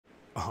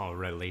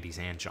Alright, ladies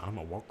and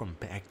gentlemen, welcome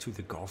back to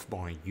the Golf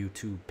Balling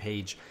YouTube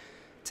page.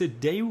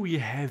 Today we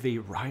have a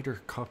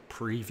Ryder Cup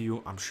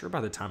preview. I'm sure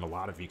by the time a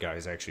lot of you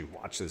guys actually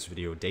watch this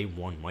video, day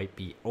one might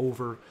be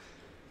over.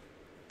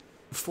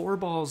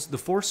 The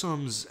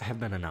foursomes have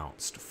been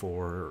announced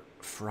for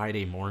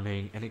Friday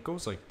morning, and it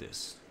goes like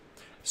this.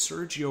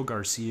 Sergio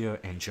Garcia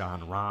and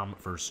Jon Rahm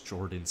versus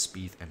Jordan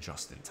Spieth and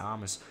Justin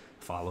Thomas,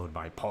 followed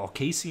by Paul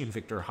Casey and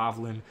Viktor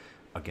Hovland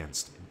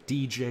against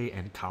DJ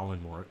and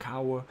Collin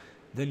Morikawa.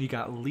 Then you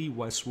got Lee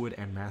Westwood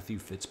and Matthew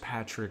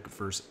Fitzpatrick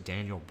versus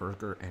Daniel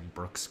Berger and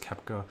Brooks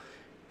Koepka.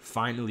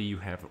 Finally, you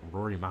have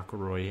Rory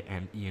McIlroy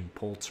and Ian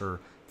Poulter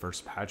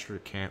versus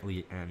Patrick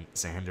Cantlay and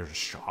Xander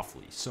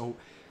Schauffele. So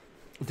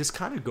this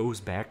kind of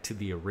goes back to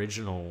the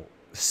original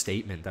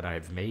statement that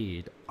I've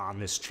made on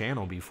this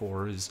channel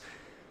before. Is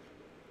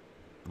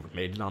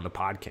made it on the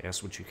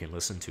podcast, which you can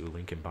listen to,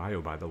 link in bio,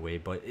 by the way.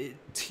 But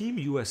Team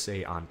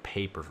USA on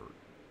paper,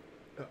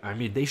 I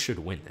mean, they should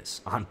win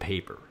this on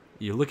paper.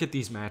 You look at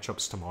these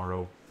matchups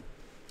tomorrow,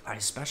 I'd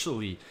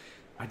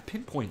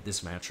pinpoint this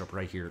matchup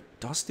right here,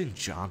 Dustin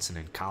Johnson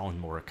and Collin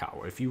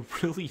Morikawa. If you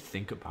really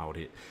think about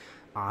it,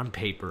 on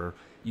paper,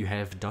 you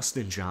have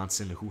Dustin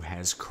Johnson, who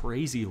has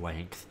crazy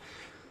length,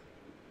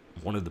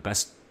 one of the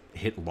best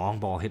long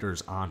ball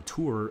hitters on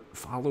tour,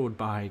 followed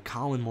by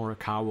Collin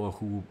Morikawa,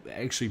 who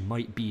actually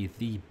might be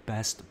the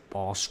best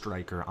ball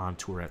striker on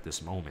tour at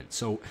this moment.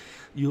 So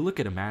you look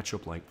at a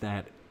matchup like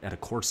that at a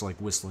course like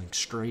Whistling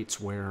Straits,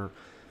 where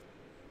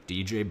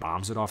DJ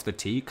bombs it off the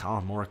tee,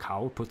 Collin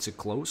Morikawa puts it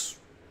close,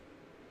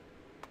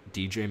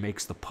 DJ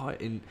makes the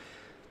putt, and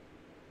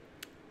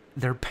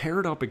they're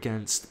paired up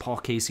against Paul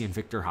Casey and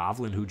Viktor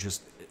Hovland, who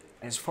just,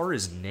 as far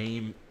as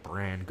name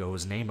brand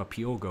goes, name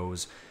appeal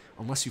goes,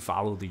 unless you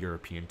follow the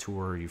European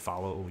Tour, you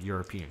follow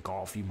European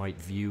golf, you might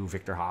view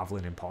Viktor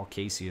Hovland and Paul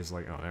Casey as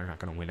like, oh, they're not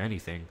going to win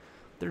anything.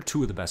 They're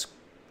two of the best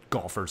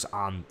golfers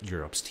on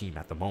Europe's team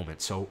at the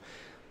moment. So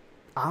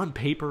on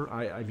paper,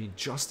 I mean,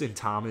 Justin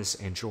Thomas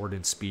and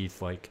Jordan Spieth,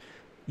 like,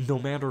 no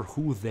matter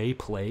who they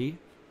play,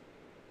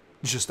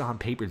 just on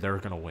paper, they're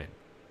going to win.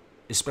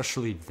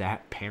 Especially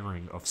that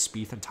pairing of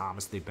Spieth and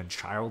Thomas. They've been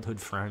childhood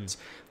friends.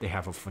 They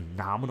have a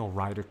phenomenal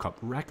Ryder Cup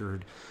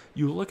record.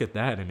 You look at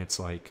that, and it's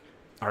like,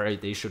 all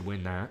right, they should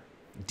win that.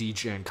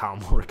 DJ and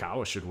Collin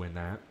Morikawa should win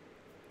that.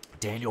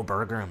 Daniel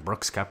Berger and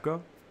Brooks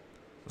Koepka,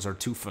 those are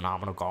two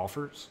phenomenal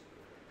golfers.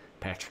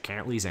 Patrick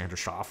Cantlay, Xander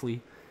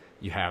Schauffele.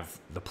 You have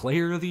the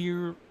Player of the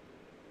Year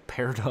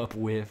paired up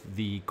with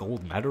the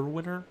gold medal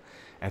winner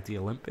at the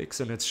Olympics.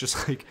 And it's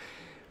just like,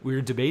 we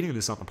were debating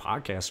this on the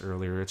podcast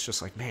earlier. It's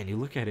just like, man, you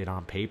look at it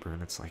on paper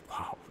and it's like,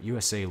 wow,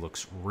 USA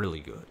looks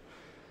really good.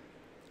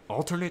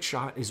 Alternate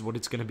shot is what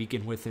it's going to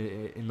begin with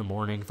in the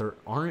morning. There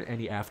aren't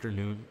any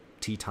afternoon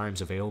tee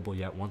times available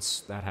yet. Once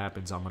that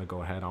happens, I'm going to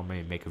go ahead. I'll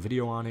make a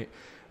video on it.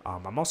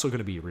 I'm also going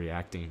to be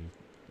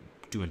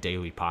doing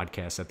daily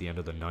podcasts at the end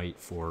of the night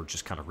for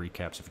just kind of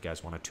recaps if you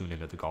guys want to tune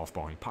into the Golf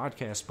Balling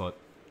podcast. But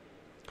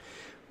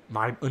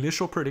my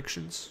initial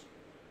predictions,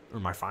 or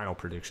my final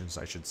predictions,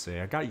 I should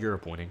say, I got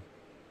Europe winning.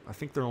 I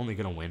think they're only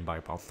going to win by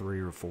about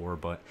 3 or 4,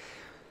 but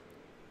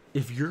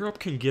if Europe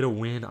can get a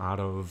win out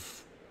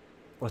of,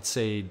 let's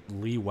say,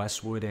 Lee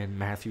Westwood and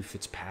Matthew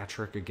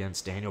Fitzpatrick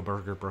against Daniel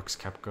Berger, Brooks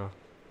Koepka,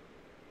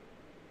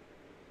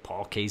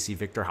 Paul Casey,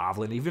 Viktor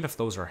Hovland, even if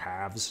those are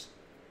halves,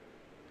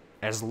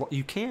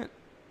 you can't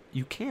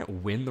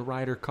win the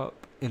Ryder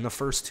Cup in the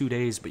first 2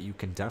 days, but you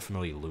can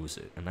definitely lose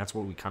it. And that's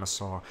what we kind of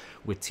saw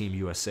with Team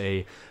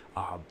USA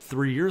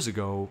 3 years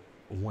ago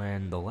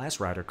when the last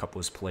Ryder Cup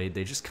was played.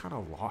 They just kind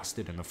of lost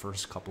it in the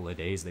first couple of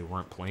days. They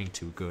weren't playing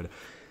too good.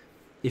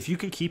 If you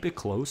can keep it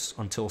close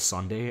until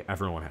Sunday,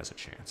 everyone has a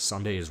chance.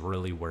 Sunday is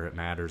really where it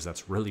matters.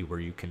 That's really where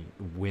you can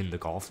win the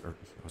golf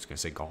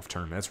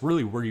tournament. That's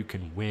really where you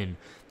can win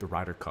the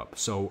Ryder Cup.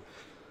 So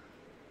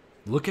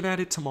looking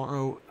at it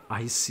tomorrow,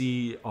 I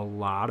see a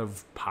lot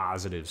of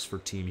positives for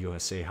Team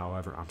USA.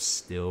 However, I'm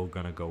still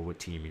going to go with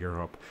Team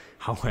Europe.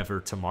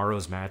 However,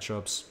 tomorrow's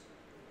matchups,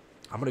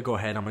 I'm going to go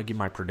ahead. I'm going to give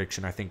my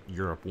prediction. I think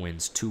Europe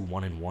wins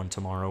 2-1-1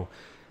 tomorrow.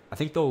 I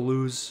think they'll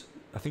lose.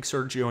 I think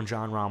Sergio and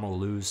Jon Rahm will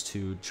lose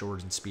to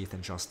Jordan Spieth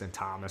and Justin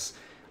Thomas.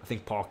 I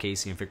think Paul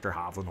Casey and Viktor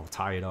Hovland will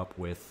tie it up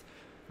with,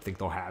 I think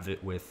they'll have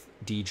it with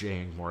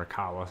DJ and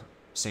Morikawa.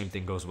 Same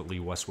thing goes with Lee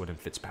Westwood and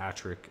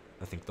Fitzpatrick.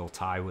 I think they'll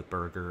tie with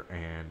Berger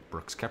and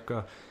Brooks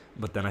Koepka.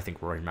 But then I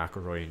think Rory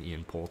McIlroy and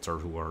Ian Poulter,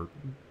 who are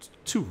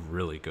two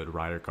really good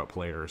Ryder Cup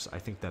players, I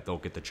think that they'll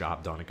get the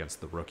job done against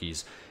the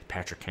rookies,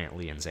 Patrick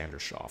Cantlay and Xander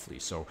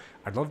Schauffele. So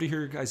I'd love to hear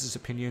your guys'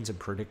 opinions and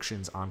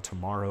predictions on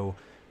tomorrow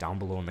down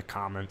below in the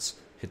comments.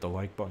 Hit the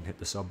like button, hit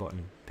the sub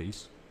button.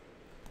 Peace.